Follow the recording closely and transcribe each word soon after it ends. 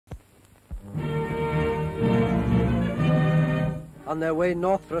On their way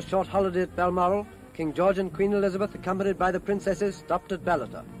north for a short holiday at Balmoral, King George and Queen Elizabeth, accompanied by the princesses, stopped at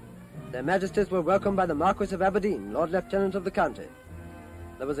Ballater. Their Majesties were welcomed by the Marquess of Aberdeen, Lord Lieutenant of the county.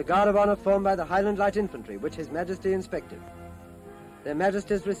 There was a guard of honour formed by the Highland Light Infantry, which His Majesty inspected. Their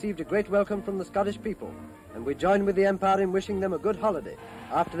Majesties received a great welcome from the Scottish people, and we join with the Empire in wishing them a good holiday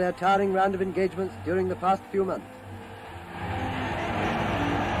after their tiring round of engagements during the past few months.